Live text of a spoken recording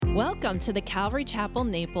Welcome to the Calvary Chapel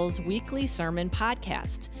Naples weekly sermon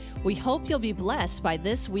podcast. We hope you'll be blessed by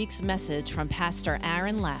this week's message from Pastor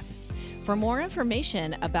Aaron Lapp. For more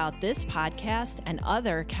information about this podcast and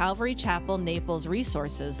other Calvary Chapel Naples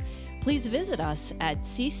resources, please visit us at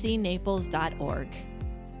ccnaples.org.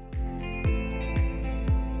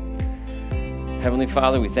 Heavenly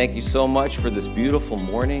Father, we thank you so much for this beautiful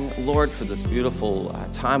morning. Lord, for this beautiful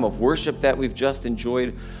time of worship that we've just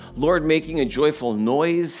enjoyed. Lord, making a joyful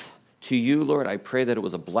noise to you, Lord, I pray that it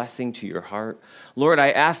was a blessing to your heart. Lord, I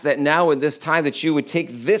ask that now in this time that you would take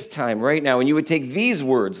this time right now and you would take these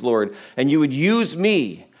words, Lord, and you would use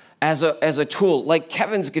me as a tool, like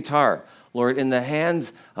Kevin's guitar, Lord, in the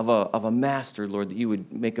hands of a master, Lord, that you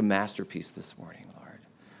would make a masterpiece this morning, Lord.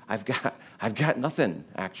 I've got nothing,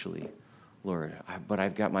 actually, Lord, but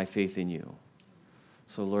I've got my faith in you.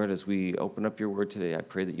 So, Lord, as we open up your word today, I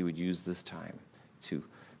pray that you would use this time to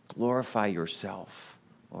glorify yourself,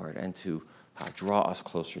 Lord, and to draw us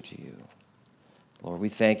closer to you. Lord, we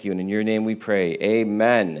thank you, and in your name we pray.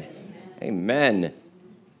 Amen. Amen.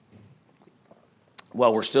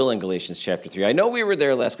 Well, we're still in Galatians chapter 3. I know we were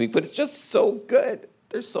there last week, but it's just so good.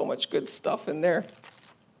 There's so much good stuff in there.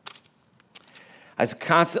 I was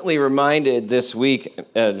constantly reminded this week,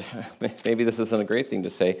 and maybe this isn't a great thing to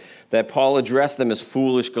say, that Paul addressed them as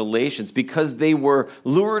foolish Galatians because they were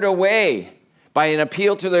lured away by an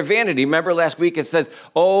appeal to their vanity. Remember last week it says,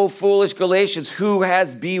 "Oh, foolish Galatians, who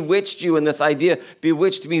has bewitched you?" And this idea,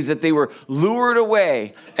 bewitched, means that they were lured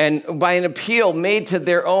away and by an appeal made to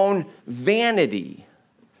their own vanity.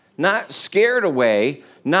 Not scared away,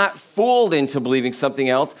 not fooled into believing something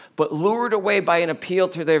else, but lured away by an appeal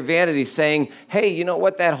to their vanity, saying, "Hey, you know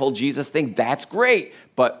what, that whole Jesus thing, that's great,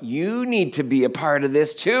 but you need to be a part of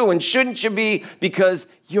this too, and shouldn't you be, because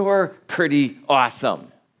you're pretty awesome."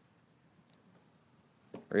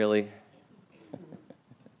 Really?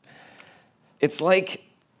 It's like,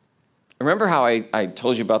 remember how I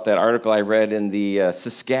told you about that article I read in the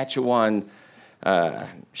Saskatchewan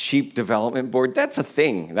Sheep Development Board? That's a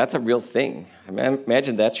thing. That's a real thing.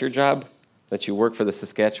 Imagine that's your job, that you work for the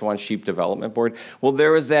Saskatchewan Sheep Development Board. Well,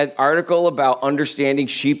 there was that article about understanding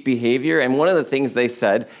sheep behavior, and one of the things they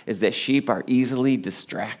said is that sheep are easily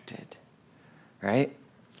distracted, right?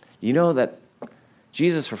 You know that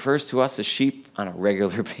Jesus refers to us as sheep on a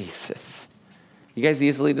regular basis. You guys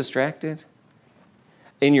easily distracted?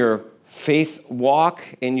 In your faith walk,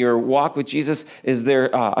 in your walk with Jesus, is there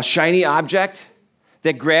a shiny object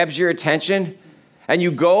that grabs your attention? And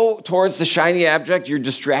you go towards the shiny object, you're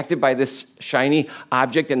distracted by this shiny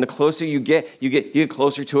object, and the closer you get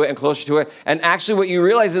closer to it and closer to it. And actually what you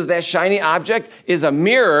realize is that shiny object is a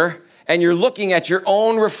mirror, and you're looking at your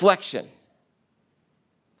own reflection.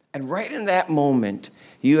 And right in that moment,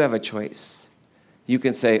 you have a choice. You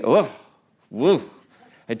can say, "Oh, woo,"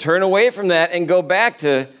 and turn away from that and go back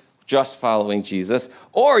to just following Jesus.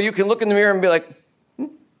 Or you can look in the mirror and be like,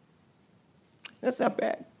 "That's not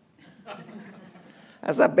bad.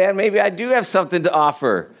 That's not bad. Maybe I do have something to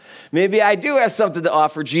offer. Maybe I do have something to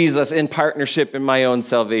offer Jesus in partnership in my own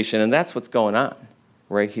salvation." And that's what's going on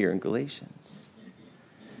right here in Galatians.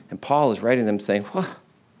 And Paul is writing them saying, "Well,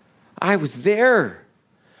 I was there.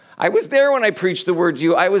 I was there when I preached the word to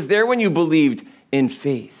you. I was there when you believed in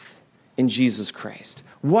faith in Jesus Christ.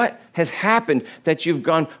 What has happened that you've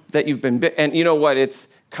been, and you know what? It's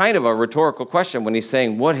kind of a rhetorical question when he's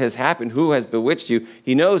saying, what has happened? Who has bewitched you?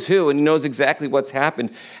 He knows who, and he knows exactly what's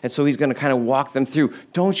happened. And so he's going to kind of walk them through.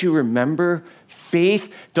 Don't you remember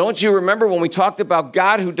faith? Don't you remember when we talked about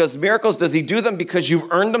God who does miracles? Does he do them because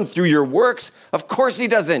you've earned them through your works? Of course he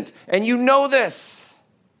doesn't. And you know this.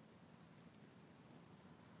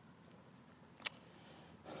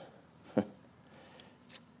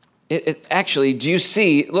 Actually, do you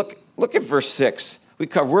see, look at verse 6.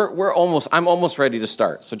 I'm almost ready to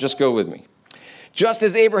start, so just go with me. Just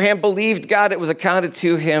as Abraham believed God, it was accounted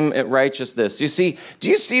to him as righteousness. Do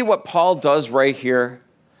you see what Paul does right here?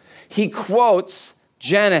 He quotes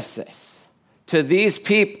Genesis to these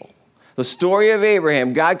people. The story of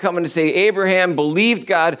Abraham, God coming to say, Abraham believed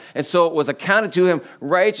God, and so it was accounted to him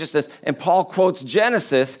righteousness. And Paul quotes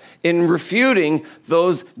Genesis in refuting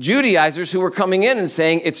those Judaizers who were coming in and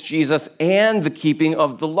saying it's Jesus and the keeping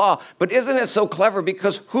of the law. But isn't it so clever?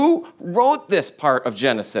 Because who wrote this part of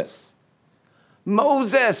Genesis?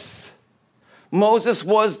 Moses. Moses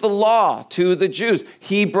was the law to the Jews.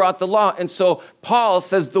 He brought the law. And so Paul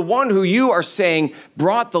says the one who you are saying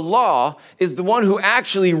brought the law is the one who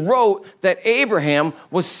actually wrote that Abraham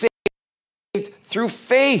was saved through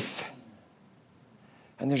faith.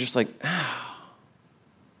 And they're just like,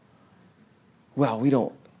 well, we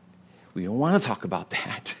don't want to talk about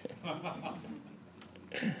that.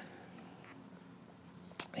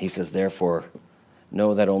 He says, therefore,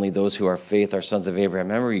 know that only those who are faith are sons of Abraham.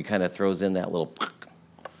 Remember, he kind of throws in that little,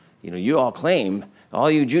 you all claim, all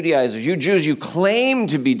you Judaizers, you Jews, you claim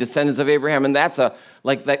to be descendants of Abraham, and that's a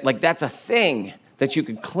thing that you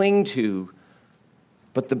can cling to.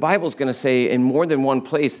 But the Bible's going to say in more than one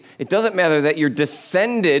place, it doesn't matter that you're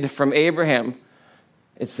descended from Abraham.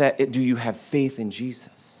 It's that, do you have faith in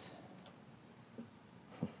Jesus?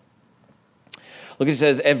 Look, it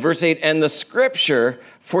says at verse 8, and the scripture,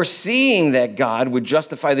 foreseeing that God would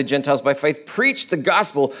justify the Gentiles by faith, preached the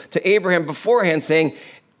gospel to Abraham beforehand, saying,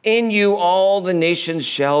 in you all the nations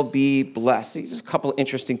shall be blessed. See, just a couple of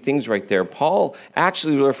interesting things right there. Paul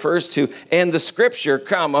actually refers to, and the scripture,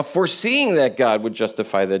 foreseeing that God would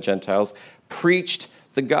justify the Gentiles, preached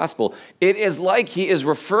the gospel. It is like he is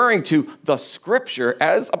referring to the scripture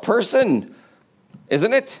as a person,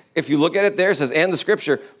 isn't it? If you look at it there, it says, and the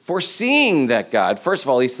scripture, foreseeing that God. First of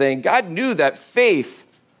all, he's saying God knew that faith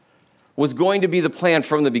was going to be the plan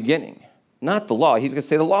from the beginning, not the law. He's going to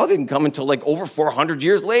say the law didn't come until like over 400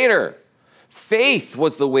 years later. Faith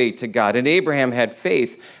was the way to God, and Abraham had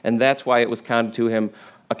faith, and that's why it was accounted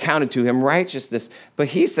to him righteousness. But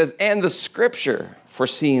he says, and the scripture,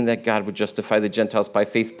 foreseeing that God would justify the Gentiles by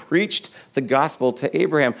faith, preached the gospel to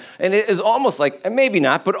Abraham. And it is almost like, and maybe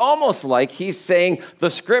not, but almost like he's saying the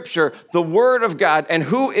scripture, the word of God. And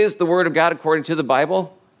who is the word of God according to the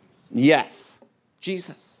Bible? Yes,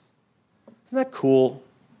 Jesus. Isn't that cool?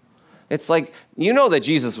 It's like, you know that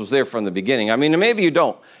Jesus was there from the beginning. I mean, maybe you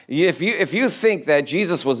don't. If you think that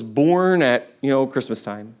Jesus was born at, Christmas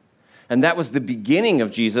time, and that was the beginning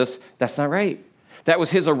of Jesus, that's not right. That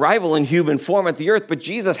was his arrival in human form at the earth, but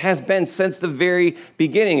Jesus has been since the very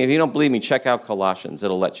beginning. If you don't believe me, check out Colossians.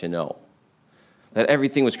 It'll let you know that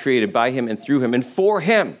everything was created by him and through him and for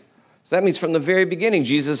him. So that means from the very beginning,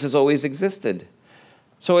 Jesus has always existed.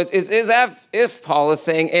 So it is if Paul is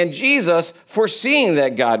saying, and Jesus, foreseeing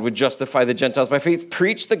that God would justify the Gentiles by faith,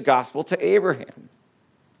 preached the gospel to Abraham.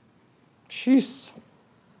 Jeez.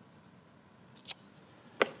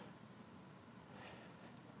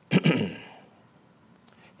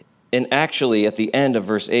 And actually, at the end of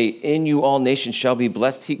verse 8, in you all nations shall be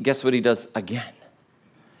blessed. Guess what he does again?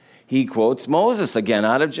 He quotes Moses again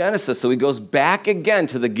out of Genesis. So he goes back again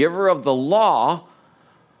to the giver of the law,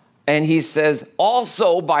 and he says,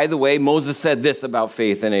 also, by the way, Moses said this about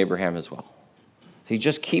faith in Abraham as well. So he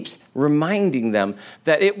just keeps reminding them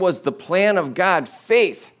that it was the plan of God,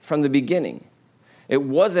 faith from the beginning. It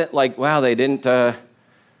wasn't like, wow, they didn't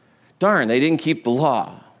keep the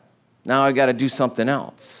law. Now I got to do something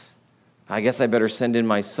else. I guess I better send in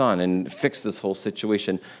my son and fix this whole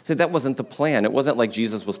situation. So that wasn't the plan. It wasn't like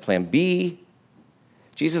Jesus was plan B.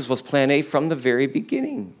 Jesus was plan A from the very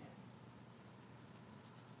beginning.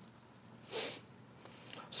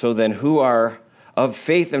 So then who are of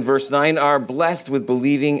faith in verse 9 are blessed with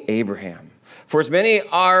believing Abraham. For as many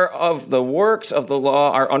are of the works of the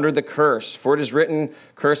law are under the curse. For it is written,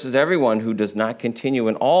 cursed is everyone who does not continue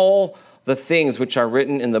in all the things which are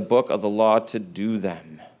written in the book of the law to do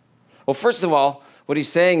them. Well, first of all, what he's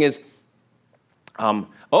saying is,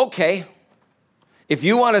 okay, if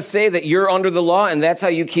you want to say that you're under the law and that's how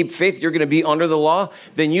you keep faith, you're going to be under the law,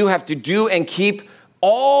 then you have to do and keep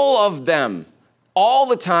all of them, all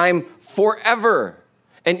the time, forever.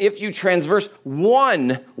 And if you transgress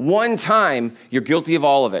one time, you're guilty of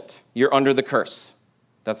all of it. You're under the curse.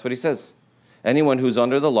 That's what he says. Anyone who's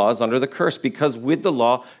under the law is under the curse, because with the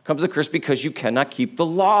law comes the curse because you cannot keep the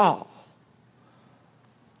law.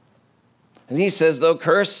 And he says, though,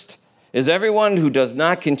 cursed is everyone who does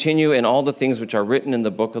not continue in all the things which are written in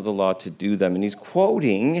the book of the law to do them. And he's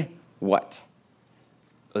quoting what?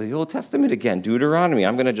 The Old Testament again, Deuteronomy.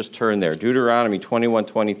 I'm going to just turn there. Deuteronomy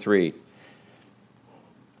 21:23.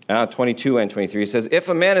 22 and 23. He says, if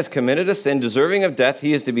a man has committed a sin deserving of death,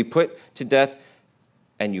 he is to be put to death,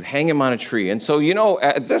 and you hang him on a tree. And so,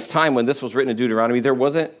 at this time when this was written in Deuteronomy,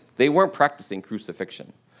 they weren't practicing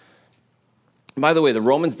crucifixion. By the way, the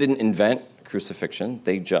Romans didn't invent crucifixion.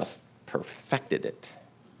 They just perfected it.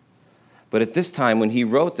 But at this time, when he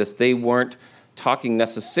wrote this, they weren't talking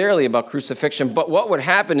necessarily about crucifixion. But what would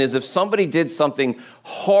happen is if somebody did something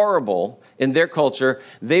horrible in their culture,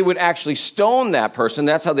 they would actually stone that person.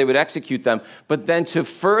 That's how they would execute them. But then to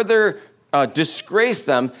further disgrace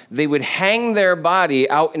them, they would hang their body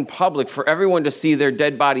out in public for everyone to see their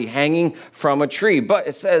dead body hanging from a tree. But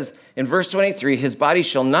it says in verse 23, his body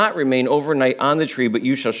shall not remain overnight on the tree, but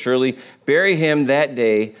you shall surely bury him that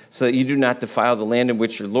day, so that you do not defile the land in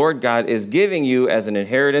which your Lord God is giving you as an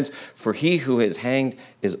inheritance, for he who is hanged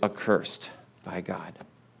is accursed by God.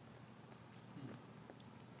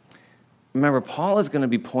 remember, Paul is going to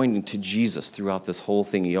be pointing to Jesus throughout this whole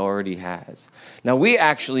thing. He already has. Now, we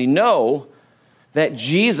actually know that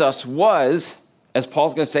Jesus was, as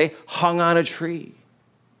Paul's going to say, hung on a tree.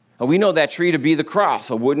 And we know that tree to be the cross,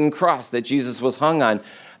 a wooden cross that Jesus was hung on.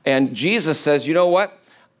 And Jesus says, you know what?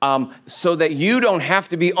 So that you don't have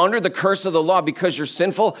to be under the curse of the law because you're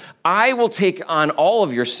sinful, I will take on all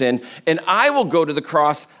of your sin, and I will go to the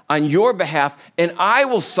cross on your behalf, and I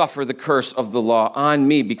will suffer the curse of the law on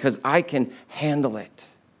me because I can handle it.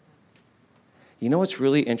 You know what's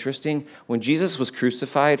really interesting? When Jesus was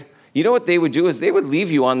crucified, you know what they would do is they would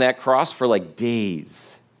leave you on that cross for like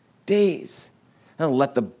days. And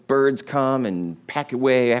let the birds come and pack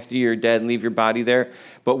away after you're dead and leave your body there.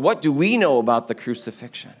 But what do we know about the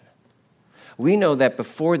crucifixion? We know that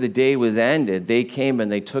before the day was ended, they came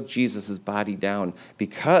and they took Jesus' body down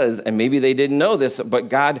because, and maybe they didn't know this, but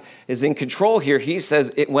God is in control here. He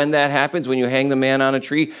says when that happens, when you hang the man on a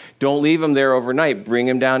tree, don't leave him there overnight. Bring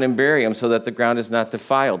him down and bury him so that the ground is not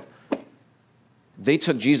defiled. They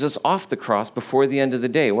took Jesus off the cross before the end of the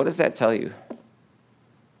day. What does that tell you?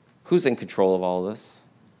 Who's in control of all this?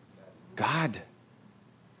 God.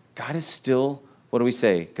 God is still, what do we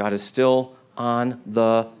say? God is still on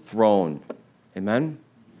the throne. Amen?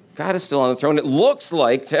 God is still on the throne. It looks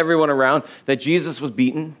like to everyone around that Jesus was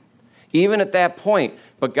beaten, even at that point.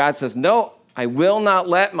 But God says, no, I will not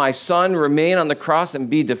let my son remain on the cross and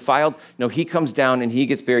be defiled. No, he comes down and he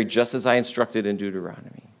gets buried just as I instructed in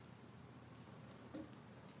Deuteronomy.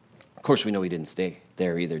 Of course, we know he didn't stay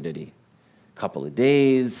there either, did he? A couple of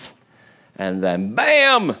days. And then,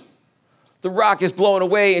 bam, the rock is blown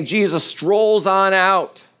away and Jesus strolls on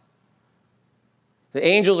out. The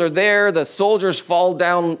angels are there. The soldiers fall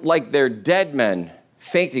down like they're dead men,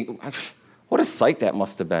 fainting. What a sight that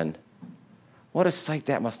must have been. What a sight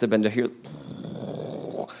that must have been to hear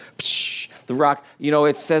the rock. You know,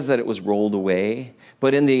 it says that it was rolled away,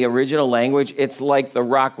 but in the original language, it's like the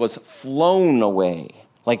rock was flown away.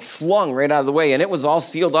 Like flung right out of the way, and it was all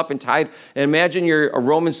sealed up and tied. And imagine you're a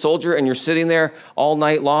Roman soldier, and you're sitting there all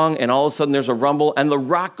night long, and all of a sudden there's a rumble, and the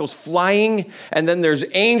rock goes flying, and then there's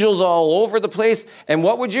angels all over the place. And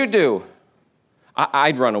what would you do?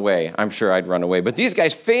 I'd run away. I'm sure I'd run away. But these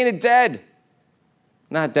guys fainted dead.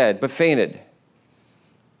 Not dead, but fainted.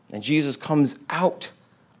 And Jesus comes out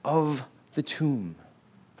of the tomb.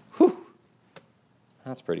 Whew.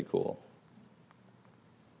 That's pretty cool.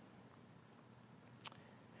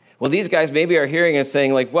 Well, these guys maybe are hearing us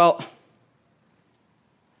saying like, well,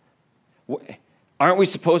 aren't we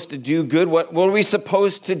supposed to do good? What are we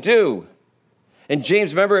supposed to do? And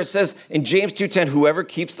James, remember it says in James 2:10, whoever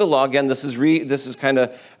keeps the law, again, this is kind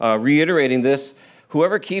of reiterating this,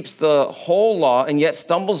 whoever keeps the whole law and yet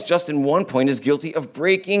stumbles just in one point is guilty of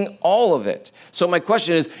breaking all of it. So my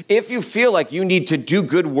question is, if you feel like you need to do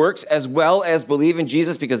good works as well as believe in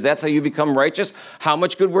Jesus because that's how you become righteous, how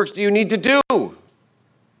much good works do you need to do?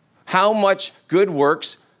 How much good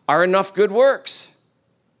works are enough good works?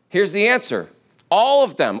 Here's the answer. All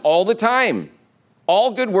of them, all the time.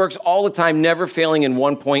 All good works, all the time, never failing in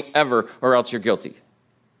one point ever, or else you're guilty.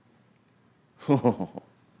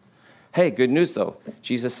 Hey, good news though.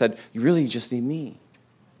 Jesus said, you really just need me.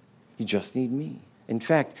 You just need me. In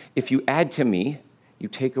fact, if you add to me, you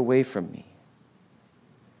take away from me.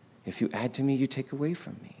 If you add to me, you take away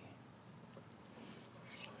from me.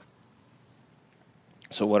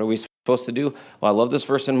 So what are we supposed to do? Well, I love this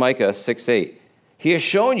verse in Micah 6:8. He has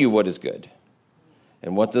shown you what is good.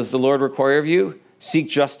 And what does the Lord require of you? Seek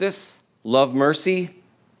justice, love mercy,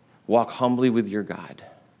 walk humbly with your God.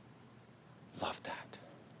 Love that.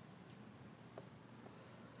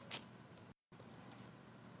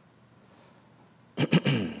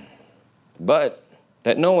 But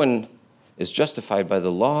that no one is justified by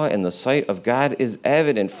the law in the sight of God is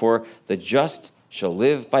evident, for the just shall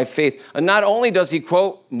live by faith. And not only does he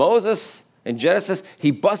quote Moses in Genesis,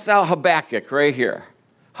 he busts out Habakkuk right here.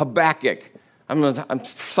 Habakkuk.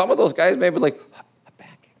 Some of those guys may be like,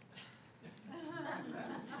 Habakkuk.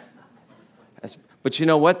 But you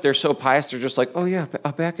know what? They're so pious, they're just like, oh yeah,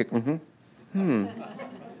 Habakkuk.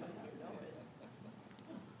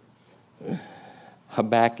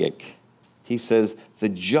 Habakkuk. He says, the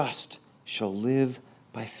just shall live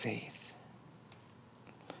by faith.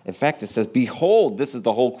 In fact, it says, behold, this is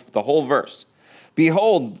the whole verse.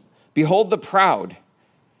 Behold the proud.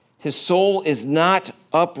 His soul is not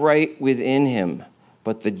upright within him,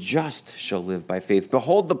 but the just shall live by faith.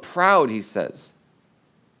 Behold the proud, he says.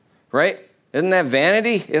 Right? Isn't that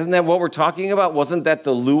vanity? Isn't that what we're talking about? Wasn't that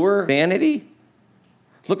the lure? Vanity?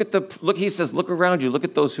 Look, he says, look around you. Look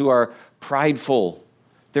at those who are prideful.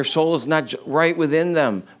 Their soul is not right within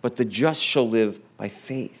them, but the just shall live by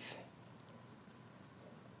faith.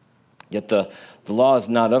 Yet the law is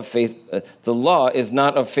not of faith. The law is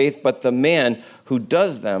not of faith, but the man who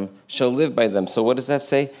does them shall live by them. So what does that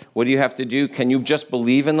say? What do you have to do? Can you just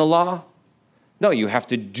believe in the law? No, you have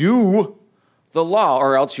to do the law,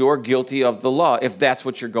 or else you're guilty of the law. If that's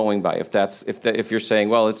what you're going by, if you're saying,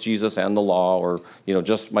 well, it's Jesus and the law, or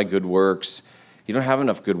just my good works, you don't have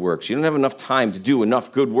enough good works. You don't have enough time to do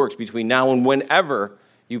enough good works between now and whenever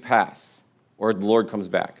you pass, or the Lord comes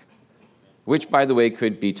back. Which, by the way,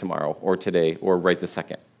 could be tomorrow or today or right this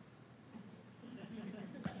second.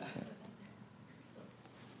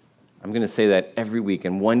 I'm going to say that every week,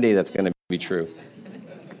 and one day that's going to be true.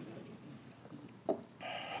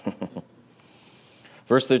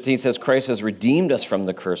 Verse 13 says, Christ has redeemed us from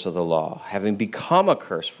the curse of the law, having become a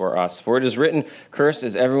curse for us. For it is written, cursed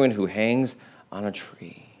is everyone who hangs on a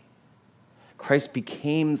tree. Christ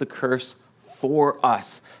became the curse for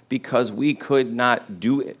us because we could not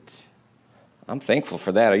do it. I'm thankful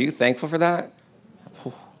for that. Are you thankful for that?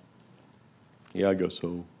 Yeah, I guess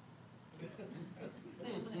so.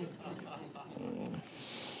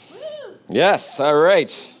 Yes, all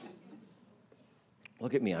right.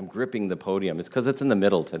 Look at me, I'm gripping the podium. It's because it's in the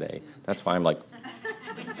middle today. That's why I'm like,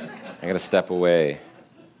 I got to step away.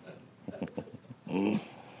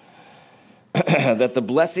 That the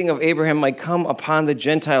blessing of Abraham might come upon the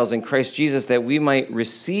Gentiles in Christ Jesus, that we might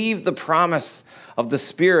receive the promise of the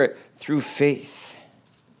Spirit through faith.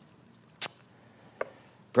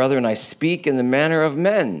 Brethren, I speak in the manner of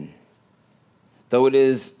men, though it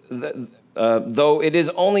is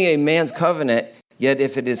only a man's covenant, yet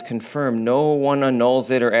if it is confirmed, no one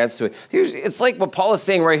annuls it or adds to it. It's like what Paul is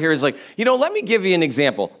saying right here is like, let me give you an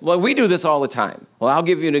example. Well, we do this all the time. Well, I'll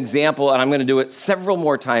give you an example, and I'm going to do it several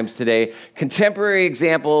more times today. Contemporary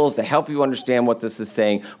examples to help you understand what this is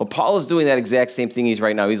saying. Well, Paul is doing that exact same thing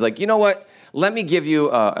right now. He's like, you know what? Let me give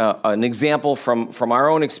you an example from our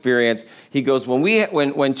own experience. He goes,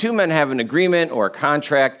 when two men have an agreement or a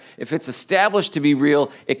contract, if it's established to be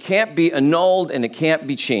real, it can't be annulled and it can't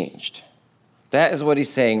be changed. That is what he's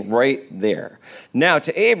saying right there. Now,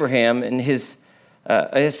 to Abraham, and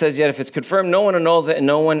it says, yet if it's confirmed, no one annuls it and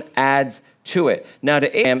no one adds to it. Now, to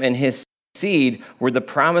Abraham and his seed were the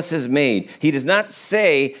promises made. He does not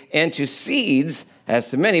say, and to seeds, as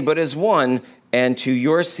to many, but as one, and to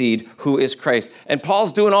your seed, who is Christ. And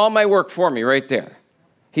Paul's doing all my work for me right there.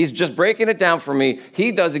 He's just breaking it down for me.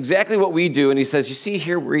 He does exactly what we do, and he says, you see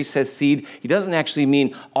here where he says seed, he doesn't actually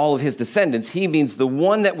mean all of his descendants. He means the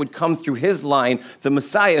one that would come through his line, the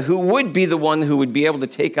Messiah, who would be the one who would be able to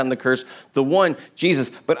take on the curse, the one, Jesus.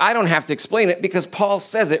 But I don't have to explain it because Paul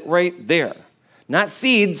says it right there. Not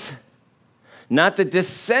seeds, not the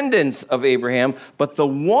descendants of Abraham, but the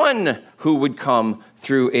one who would come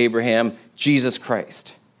through Abraham, Jesus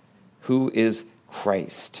Christ. Who is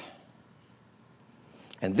Christ?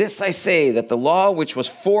 And this I say, that the law, which was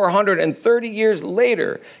 430 years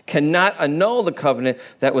later, cannot annul the covenant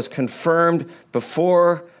that was confirmed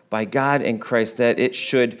before by God in Christ, that it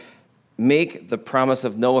should make the promise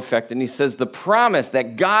of no effect. And he says the promise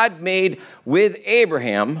that God made with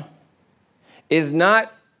Abraham is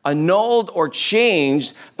not annulled or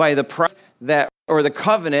changed by the promise or the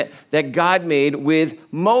covenant that God made with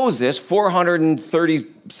Moses 430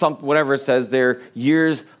 whatever it says there,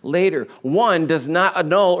 years later. One does not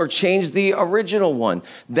annul or change the original one.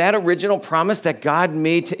 That original promise that God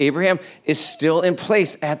made to Abraham is still in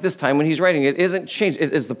place at this time when he's writing. It isn't changed.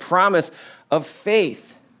 It is the promise of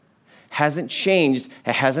faith. Hasn't changed.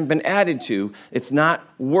 It hasn't been added to. It's not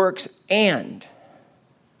works and.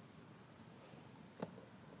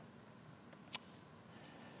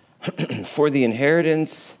 For the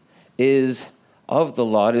inheritance is of the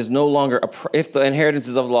law. It is no longer if the inheritance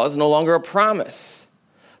is of the law, it's no longer a promise.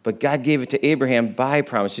 But God gave it to Abraham by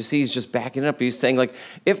promise. You see, he's just backing it up. He's saying, like,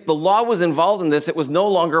 if the law was involved in this, it was no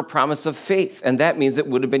longer a promise of faith. And that means it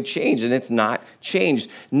would have been changed, and it's not changed.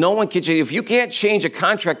 No one can change. If you can't change a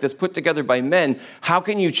contract that's put together by men, how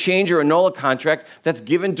can you change or annul a contract that's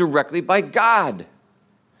given directly by God?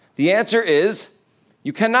 The answer is,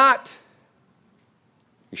 you cannot.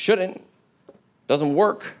 You shouldn't. It doesn't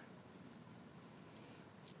work.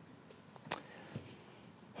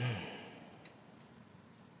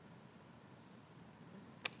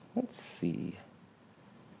 Let's see.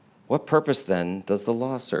 What purpose then does the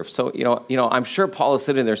law serve? So, I'm sure Paul is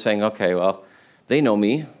sitting there saying, okay, well, they know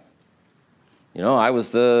me. I was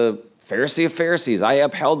the Pharisee of Pharisees. I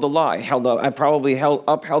upheld the law. I probably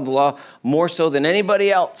upheld the law more so than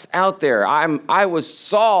anybody else out there. I was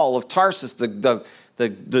Saul of Tarsus, the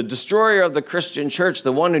destroyer of the Christian church,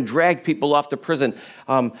 the one who dragged people off to prison.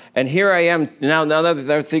 And here I am now that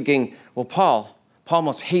they're thinking, well, Paul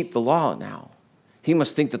must hate the law now. He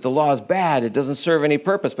must think that the law is bad. It doesn't serve any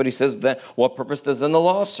purpose. But he says that what purpose does then the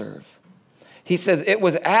law serve? He says it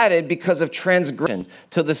was added because of transgression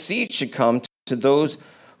till the seed should come to those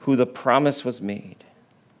who the promise was made.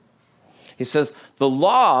 He says the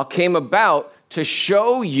law came about to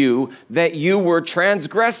show you that you were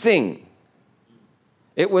transgressing.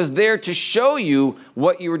 It was there to show you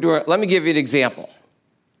what you were doing. Let me give you an example.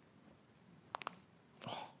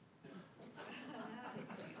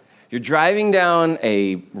 You're driving down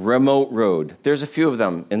a remote road. There's a few of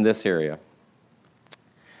them in this area.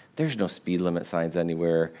 There's no speed limit signs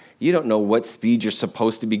anywhere. You don't know what speed you're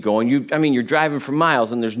supposed to be going. You're driving for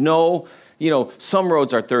miles, and there's no, some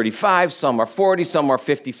roads are 35, some are 40, some are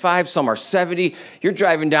 55, some are 70. You're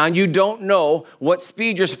driving down. You don't know what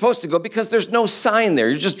speed you're supposed to go because there's no sign there.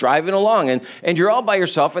 You're just driving along, and you're all by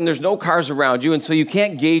yourself, and there's no cars around you, and so you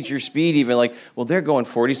can't gauge your speed even like, well, they're going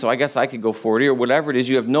 40, so I guess I could go 40 or whatever it is.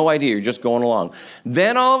 You have no idea. You're just going along.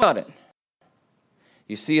 Then all of a sudden,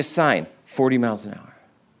 you see a sign, 40 miles an hour.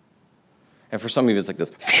 And for some of you, it's like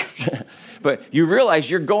this. But you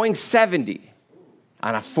realize you're going 70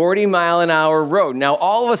 on a 40-mile-an-hour road. Now,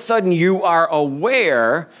 all of a sudden, you are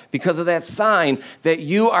aware, because of that sign, that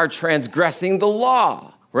you are transgressing the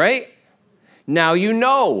law, right? Now you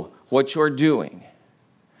know what you're doing.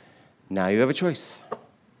 Now you have a choice.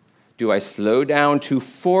 Do I slow down to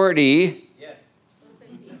 40? Yes.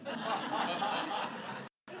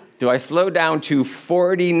 Do I slow down to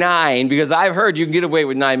 49? Because I've heard you can get away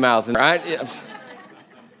with 9 miles an hour. Right?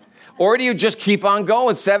 Or do you just keep on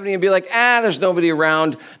going 70 and be like, there's nobody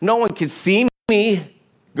around. No one can see me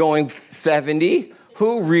going 70.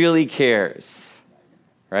 Who really cares?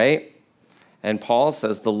 Right? And Paul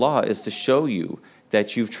says the law is to show you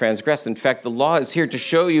that you've transgressed. In fact, the law is here to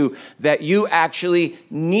show you that you actually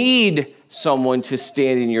need someone to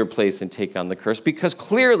stand in your place and take on the curse, because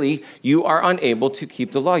clearly you are unable to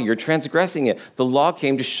keep the law. You're transgressing it. The law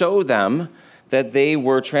came to show them that they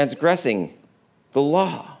were transgressing the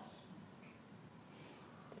law.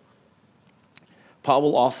 Paul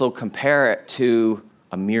will also compare it to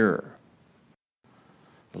a mirror.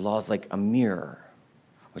 The law is like a mirror.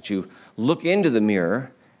 But you look into the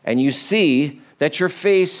mirror and you see that your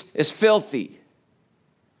face is filthy.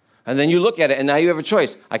 And then you look at it, and now you have a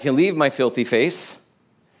choice. I can leave my filthy face,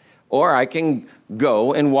 or I can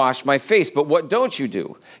go and wash my face. But what don't you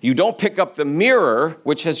do? You don't pick up the mirror,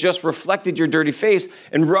 which has just reflected your dirty face,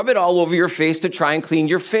 and rub it all over your face to try and clean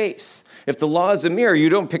your face. If the law is a mirror, you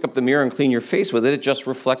don't pick up the mirror and clean your face with it. It just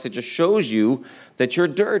reflects, it just shows you that you're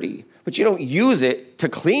dirty. But you don't use it to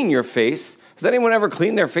clean your face. Has anyone ever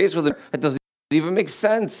cleaned their face with it? It doesn't even make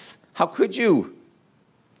sense. How could you?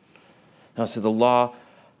 Now, so the law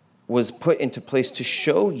was put into place to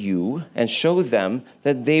show you and show them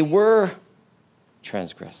that they were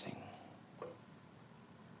transgressing.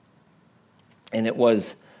 And it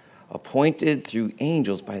was appointed through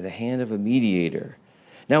angels by the hand of a mediator.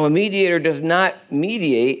 Now, a mediator does not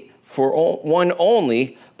mediate for one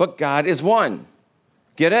only, but God is one.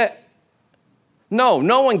 Get it? No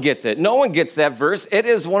one gets it. No one gets that verse. It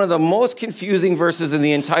is one of the most confusing verses in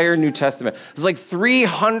the entire New Testament. There's like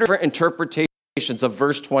 300 interpretations of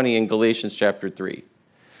verse 20 in Galatians chapter 3.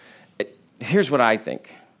 Here's what I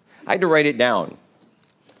think. I had to write it down.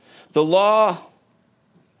 The law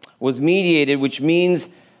was mediated, which means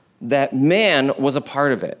that man was a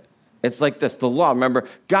part of it. It's like this. The law, remember,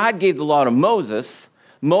 God gave the law to Moses.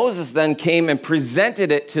 Moses then came and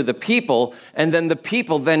presented it to the people, and then the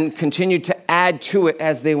people then continued to add to it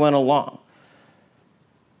as they went along.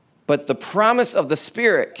 But the promise of the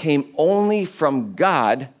Spirit came only from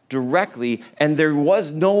God directly, and there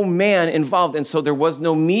was no man involved, and so there was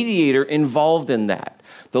no mediator involved in that.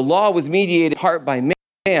 The law was mediated part by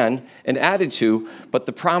man and added to, but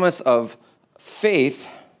the promise of faith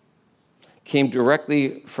came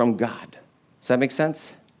directly from God. Does that make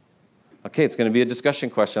sense? Okay, it's going to be a discussion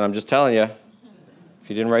question. I'm just telling you. If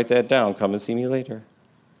you didn't write that down, come and see me later.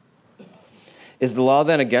 Is the law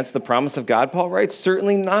then against the promise of God, Paul writes?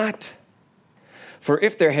 Certainly not. For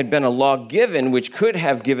if there had been a law given which could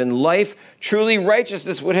have given life, truly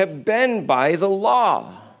righteousness would have been by the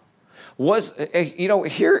law. Here's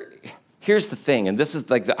the thing, and this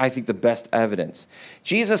is I think the best evidence.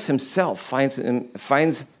 Jesus himself finds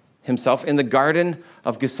himself in the Garden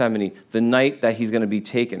of Gethsemane the night that he's going to be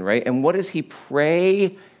taken, right? And what does he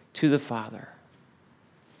pray to the Father?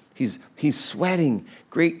 He's sweating.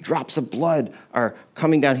 Great drops of blood are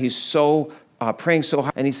coming down. He's praying so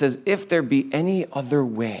hard. And he says, if there be any other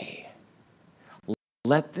way,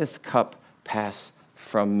 let this cup pass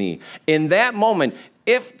from me. In that moment,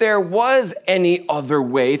 if there was any other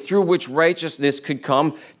way through which righteousness could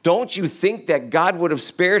come, don't you think that God would have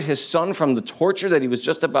spared his son from the torture that he was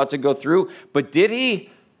just about to go through? But did he?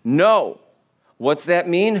 No. What's that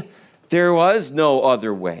mean? There was no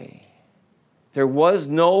other way. There was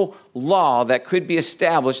no law that could be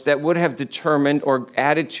established that would have determined or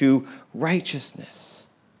added to righteousness.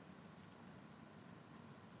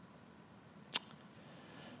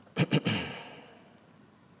 I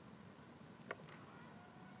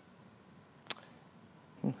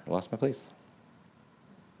lost my place.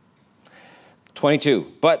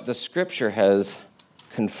 22. But the scripture has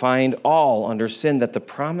confined all under sin, that the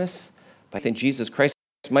promise by faith in Jesus Christ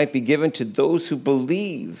might be given to those who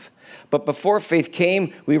believe. But before faith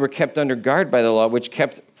came, we were kept under guard by the law, which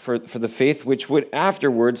kept for the faith which would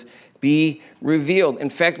afterwards be revealed. In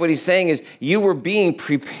fact, what he's saying is you were being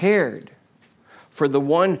prepared for the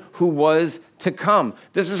one who was to come.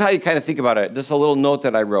 This is how you kind of think about it. This is a little note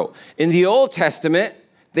that I wrote. In the Old Testament,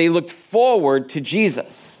 they looked forward to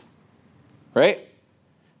Jesus, right?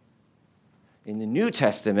 In the New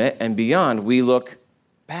Testament and beyond, we look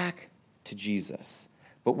back to Jesus.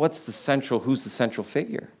 But who's the central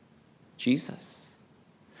figure? Jesus.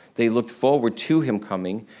 They looked forward to him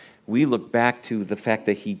coming. We look back to the fact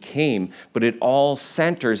that he came, but it all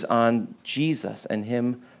centers on Jesus and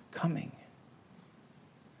him coming.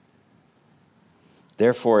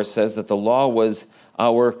 Therefore, it says that the law was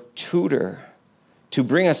our tutor to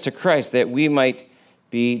bring us to Christ, that we might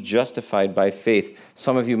be justified by faith.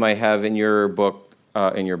 Some of you might have in your book,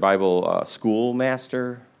 in your Bible,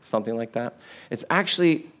 schoolmaster, something like that. It's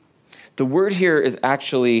actually, the word here is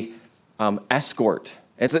actually escort.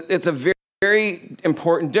 It's a very, very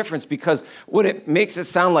important difference, because what it makes it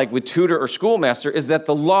sound like with tutor or schoolmaster is that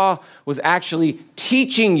the law was actually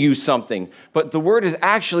teaching you something. But the word is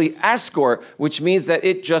actually escort, which means that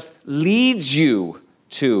it just leads you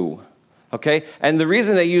to. Okay? And the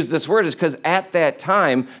reason they use this word is because at that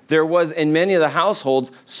time, there was in many of the households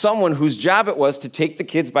someone whose job it was to take the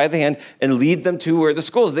kids by the hand and lead them to where the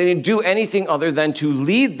school is. They didn't do anything other than to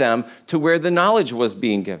lead them to where the knowledge was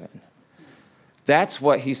being given. That's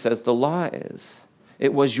what he says the law is.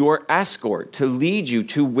 It was your escort to lead you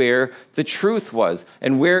to where the truth was.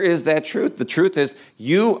 And where is that truth? The truth is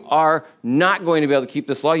you are not going to be able to keep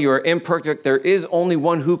this law. You are imperfect. There is only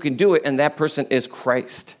one who can do it, and that person is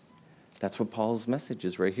Christ. That's what Paul's message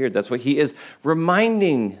is right here. That's what he is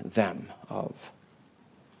reminding them of.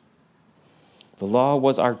 The law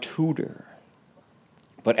was our tutor.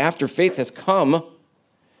 But after faith has come,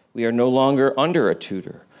 we are no longer under a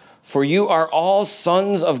tutor. For you are all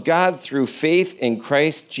sons of God through faith in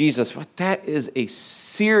Christ Jesus. But that is a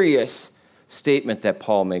serious statement that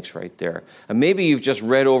Paul makes right there. And maybe you've just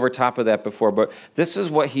read over top of that before, but this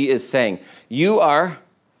is what he is saying. You are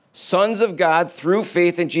sons of God through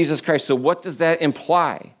faith in Jesus Christ. So what does that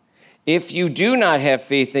imply? If you do not have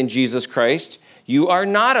faith in Jesus Christ, you are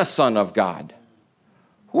not a son of God.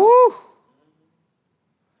 Woo!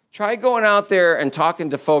 Try going out there and talking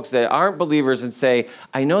to folks that aren't believers and say,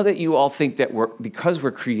 I know that you all think that because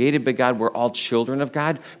we're created by God, we're all children of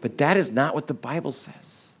God, but that is not what the Bible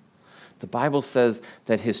says. The Bible says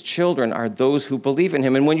that his children are those who believe in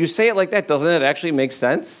him. And when you say it like that, doesn't it actually make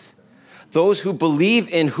sense? Those who believe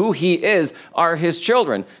in who he is are his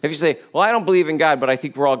children. If you say, well, I don't believe in God, but I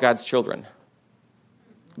think we're all God's children.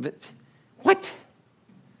 But what?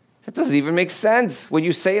 That doesn't even make sense. When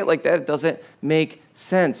you say it like that, it doesn't make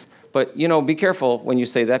sense. But, be careful when you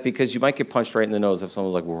say that, because you might get punched right in the nose if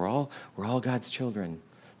someone's like, we're all God's children.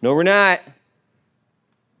 No, we're not.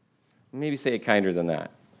 Maybe say it kinder than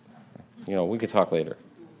that. We could talk later.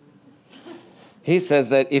 He says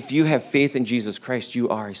that if you have faith in Jesus Christ, you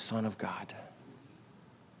are a son of God.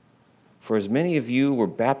 For as many of you were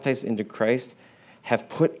baptized into Christ, have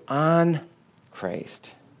put on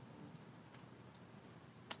Christ.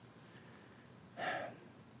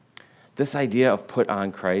 This idea of put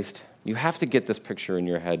on Christ, you have to get this picture in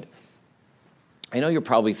your head. I know you're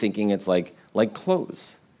probably thinking it's like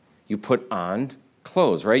clothes. You put on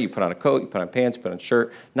clothes, right? You put on a coat, you put on pants, you put on a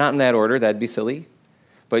shirt. Not in that order, that'd be silly.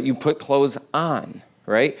 But you put clothes on,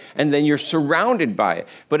 right? And then you're surrounded by it.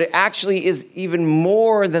 But it actually is even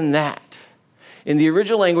more than that. In the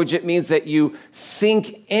original language, it means that you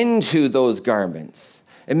sink into those garments.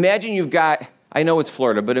 Imagine you've got, I know it's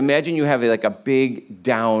Florida, but imagine you have like a big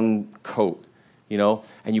down coat,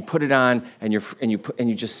 and you put it on and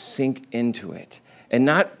you just sink into it. And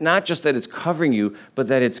not just that it's covering you, but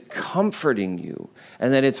that it's comforting you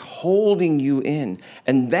and that it's holding you in.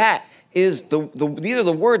 And that is these are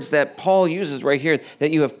the words that Paul uses right here,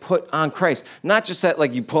 that you have put on Christ. Not just that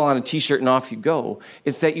like you pull on a t-shirt and off you go.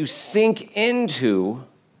 It's that you sink into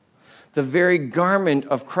the very garment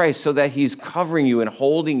of Christ so that he's covering you and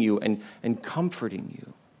holding you and comforting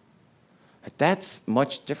you. That's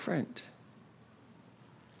much different.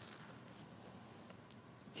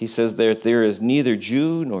 He says there is neither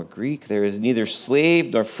Jew nor Greek, there is neither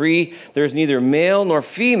slave nor free, there is neither male nor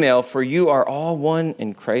female, for you are all one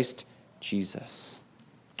in Christ Jesus.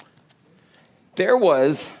 There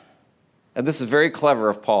was, and this is very clever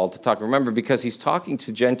of Paul to talk, remember, because he's talking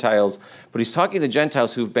to Gentiles, but he's talking to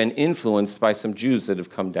Gentiles who've been influenced by some Jews that have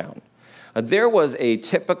come down. There was a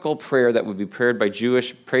typical prayer that would be prayed by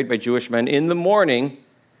Jewish men in the morning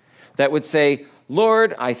that would say,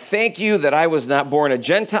 Lord, I thank you that I was not born a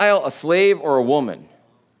Gentile, a slave, or a woman.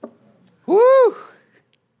 Woo!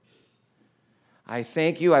 I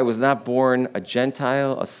thank you I was not born a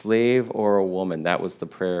Gentile, a slave, or a woman. That was the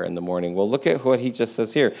prayer in the morning. Well, look at what he just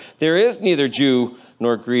says here. There is neither Jew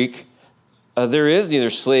nor Greek. There is neither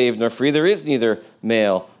slave nor free. There is neither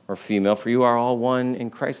male or female, for you are all one in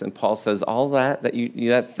Christ. And Paul says all that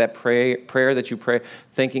prayer that you pray,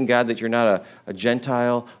 thanking God that you're not a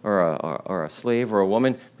Gentile or a slave or a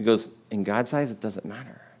woman, because in God's eyes it doesn't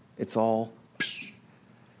matter. It's all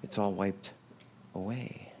wiped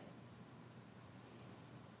away.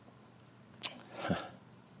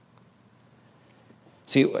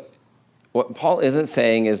 See, what Paul isn't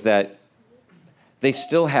saying is that they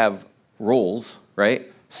still have roles,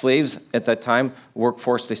 right? Slaves at that time,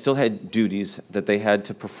 workforce, they still had duties that they had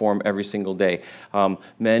to perform every single day.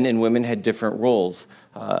 Men and women had different roles.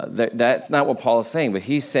 That's not what Paul is saying, but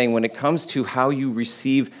he's saying when it comes to how you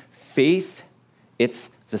receive faith, it's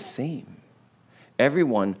the same.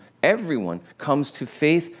 Everyone comes to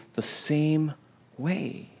faith the same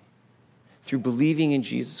way, through believing in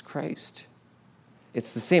Jesus Christ.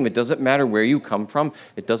 It's the same. It doesn't matter where you come from.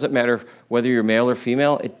 It doesn't matter whether you're male or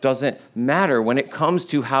female. It doesn't matter when it comes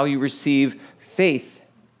to how you receive faith.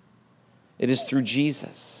 It is through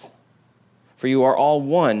Jesus. For you are all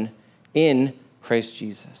one in Christ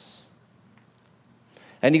Jesus.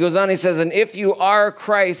 And he goes on, he says, and if you are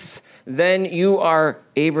Christ, then you are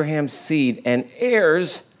Abraham's seed and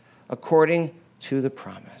heirs according to the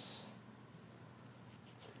promise.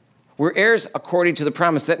 We're heirs according to the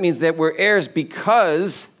promise. That means that we're heirs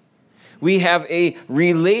because we have a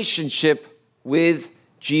relationship with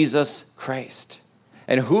Jesus Christ.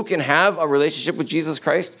 And who can have a relationship with Jesus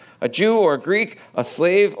Christ? A Jew or a Greek, a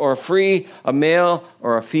slave or a free, a male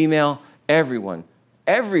or a female, everyone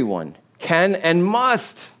can and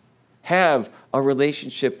must have a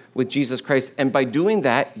relationship with Jesus Christ. And by doing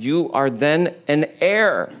that, you are then an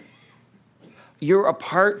heir. You're a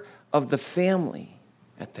part of the family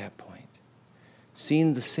at that point,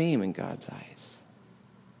 seen the same in God's eyes.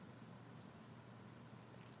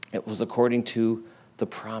 It was according to the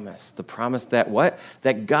promise that what?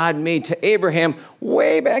 That God made to Abraham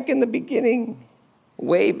way back in the beginning.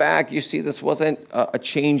 Way back. You see, this wasn't a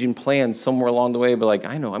change in plans somewhere along the way, but like,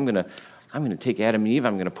 I know, I'm going to take Adam and Eve,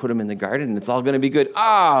 I'm going to put them in the garden, and it's all going to be good.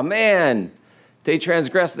 Ah, man, they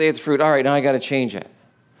transgressed, they ate the fruit. All right, now I got to change it.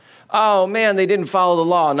 Oh, man, they didn't follow the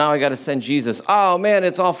law. Now I got to send Jesus. Oh, man,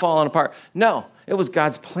 it's all falling apart. No, it was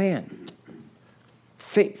God's plan.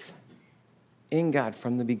 Faith in God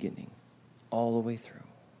from the beginning, all the way through.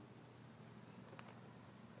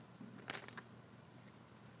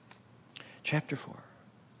 Chapter 4.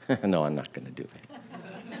 No, I'm not going to do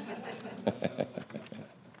it.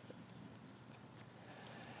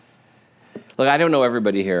 Look, I don't know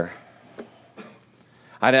everybody here.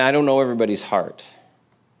 I don't know everybody's heart.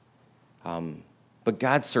 But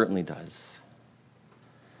God certainly does.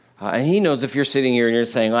 And he knows if you're sitting here and you're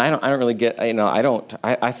saying, well, I don't really get,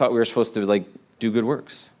 I thought we were supposed to do good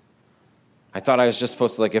works. I thought I was just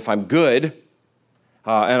supposed to, if I'm good,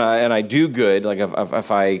 and I do good,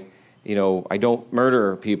 if I, I don't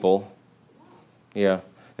murder people. Yeah.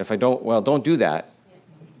 If I don't, well, don't do that.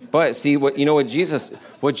 But see, what Jesus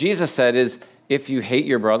said is, if you hate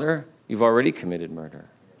your brother, you've already committed murder.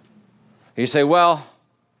 You say, well,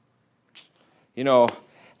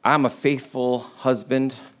 I'm a faithful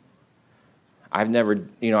husband. I've never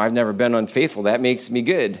been unfaithful. That makes me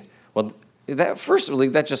good. Well,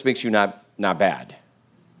 that just makes you not bad.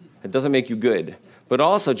 It doesn't make you good. But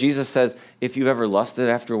also, Jesus says, if you've ever lusted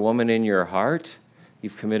after a woman in your heart,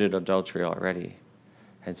 you've committed adultery already.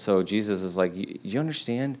 And so Jesus is like, you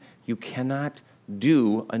understand? You cannot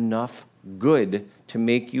do enough good to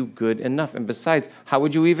make you good enough. And besides, how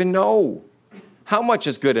would you even know? How much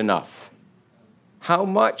is good enough? How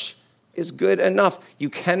much is good enough? You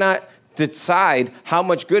cannot decide how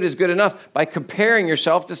much good is good enough by comparing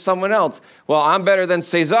yourself to someone else. Well, I'm better than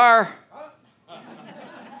Cesar.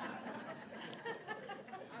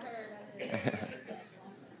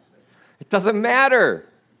 It doesn't matter.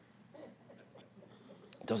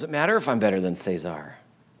 It doesn't matter if I'm better than Cesar.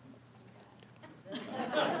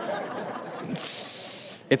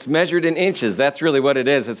 It's measured in inches. That's really what it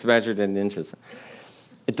is. It's measured in inches.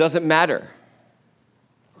 It doesn't matter.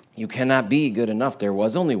 You cannot be good enough. There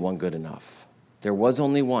was only one good enough. There was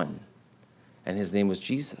only one. And his name was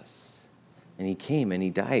Jesus. And he came and he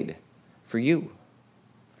died for you,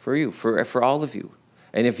 for all of you.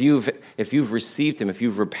 And if you've received him, if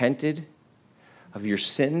you've repented of your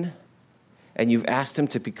sin and you've asked him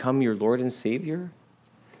to become your Lord and Savior,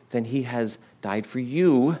 then he has died for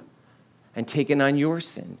you and taken on your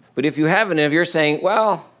sin. But if you haven't, if you're saying,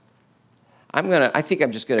 well, I think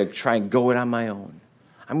I'm just going to try and go it on my own.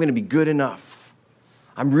 I'm going to be good enough.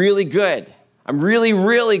 I'm really good. I'm really,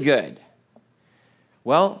 really good.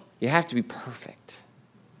 Well, you have to be perfect.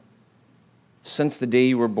 Since the day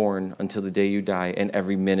you were born until the day you die, and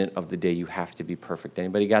every minute of the day you have to be perfect.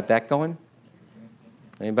 Anybody got that going?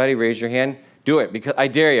 Anybody? Raise your hand. Do it, because I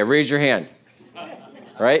dare you. Raise your hand.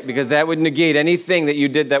 Right? Because that would negate anything that you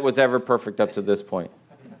did that was ever perfect up to this point.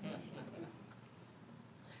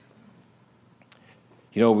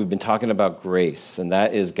 You know, we've been talking about grace, and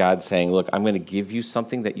that is God saying, look, I'm going to give you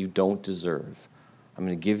something that you don't deserve. I'm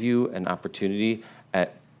going to give you an opportunity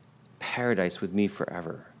at paradise with me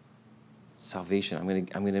forever. Salvation. I'm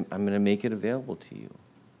going to make it available to you.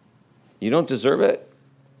 You don't deserve it,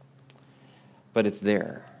 but it's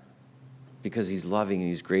there because he's loving and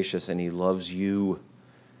he's gracious and he loves you.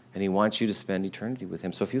 And he wants you to spend eternity with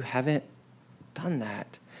him. So if you haven't done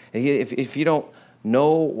that, if you don't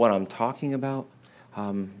know what I'm talking about,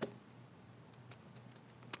 I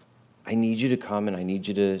need you to come and I need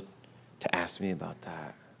you to ask me about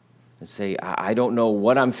that. And say, I don't know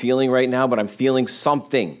what I'm feeling right now, but I'm feeling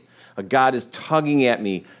something. God is tugging at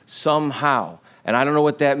me somehow. And I don't know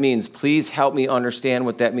what that means. Please help me understand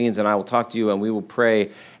what that means. And I will talk to you and we will pray.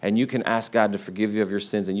 And you can ask God to forgive you of your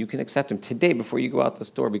sins. And you can accept him today before you go out this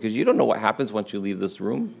door. Because you don't know what happens once you leave this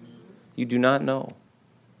room. You do not know.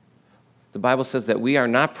 The Bible says that we are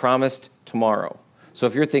not promised tomorrow. So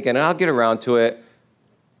if you're thinking, I'll get around to it.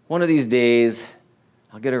 One of these days,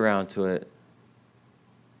 I'll get around to it.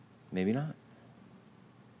 Maybe not.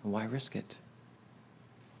 And why risk it?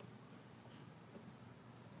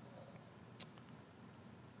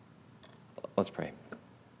 Let's pray.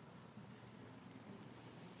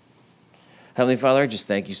 Heavenly Father, I just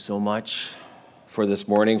thank you so much for this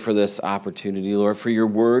morning, for this opportunity, Lord, for your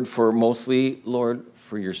word, for mostly, Lord,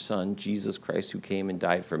 for your Son, Jesus Christ, who came and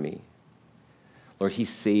died for me. Lord, he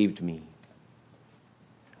saved me.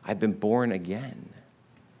 I've been born again.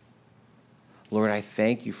 Lord, I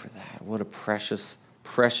thank you for that. What a precious,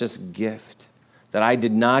 precious gift that I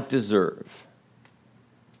did not deserve.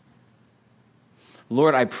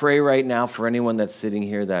 Lord, I pray right now for anyone that's sitting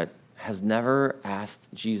here that has never asked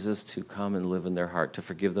Jesus to come and live in their heart, to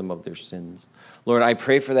forgive them of their sins. Lord, I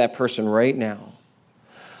pray for that person right now.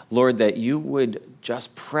 Lord, that you would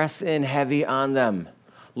just press in heavy on them.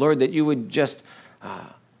 Lord, that you would just,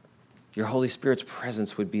 your Holy Spirit's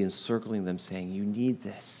presence would be encircling them, saying, you need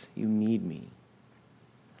this, you need me.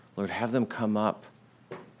 Lord, have them come up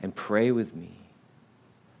and pray with me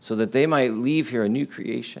so that they might leave here a new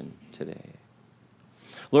creation today.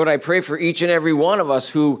 Lord, I pray for each and every one of us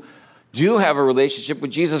who do have a relationship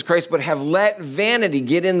with Jesus Christ, but have let vanity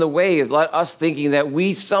get in the way, let us thinking that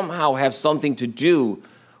we somehow have something to do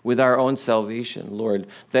with our own salvation, Lord,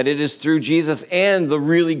 that it is through Jesus and the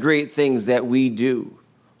really great things that we do.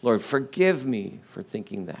 Lord, forgive me for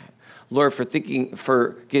thinking that. Lord, for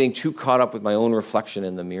getting too caught up with my own reflection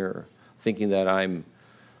in the mirror, thinking that I'm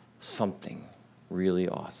something really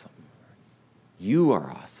awesome. You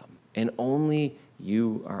are awesome, and only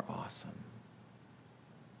you are awesome.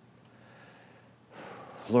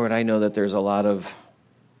 Lord, I know that there's a lot of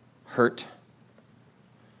hurt,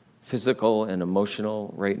 physical and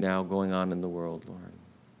emotional right now going on in the world, Lord.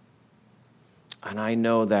 And I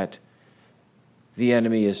know that the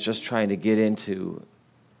enemy is just trying to get into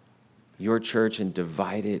your church and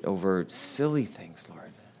divide it over silly things,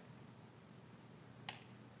 Lord.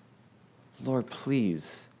 Lord,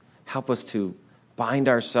 please help us to bind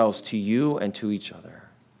ourselves to you and to each other,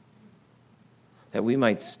 that we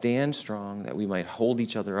might stand strong, that we might hold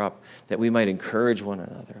each other up, that we might encourage one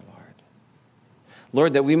another, Lord.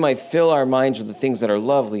 Lord, that we might fill our minds with the things that are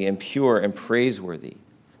lovely and pure and praiseworthy,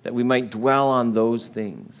 that we might dwell on those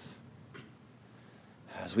things.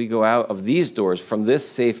 as we go out of these doors from this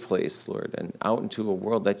safe place, Lord, and out into a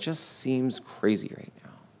world that just seems crazy right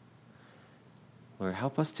now. Lord,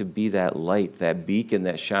 help us to be that light, that beacon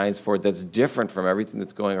that shines forth, that's different from everything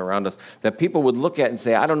that's going around us, that people would look at and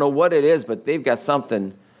say, I don't know what it is, but they've got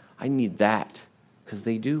something. I need that, because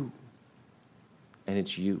they do. And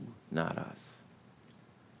it's you, not us.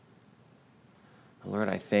 Lord,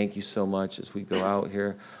 I thank you so much as we go out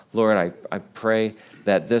here. Lord, I pray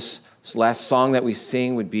that this last song that we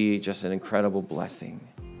sing would be just an incredible blessing.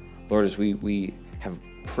 Lord, as we have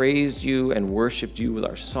praised you and worshiped you with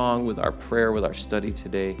our song, with our prayer, with our study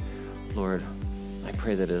today, Lord, I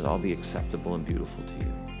pray that it all be acceptable and beautiful to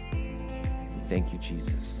you. We thank you,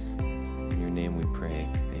 Jesus. In your name we pray.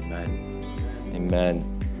 Amen.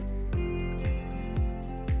 Amen.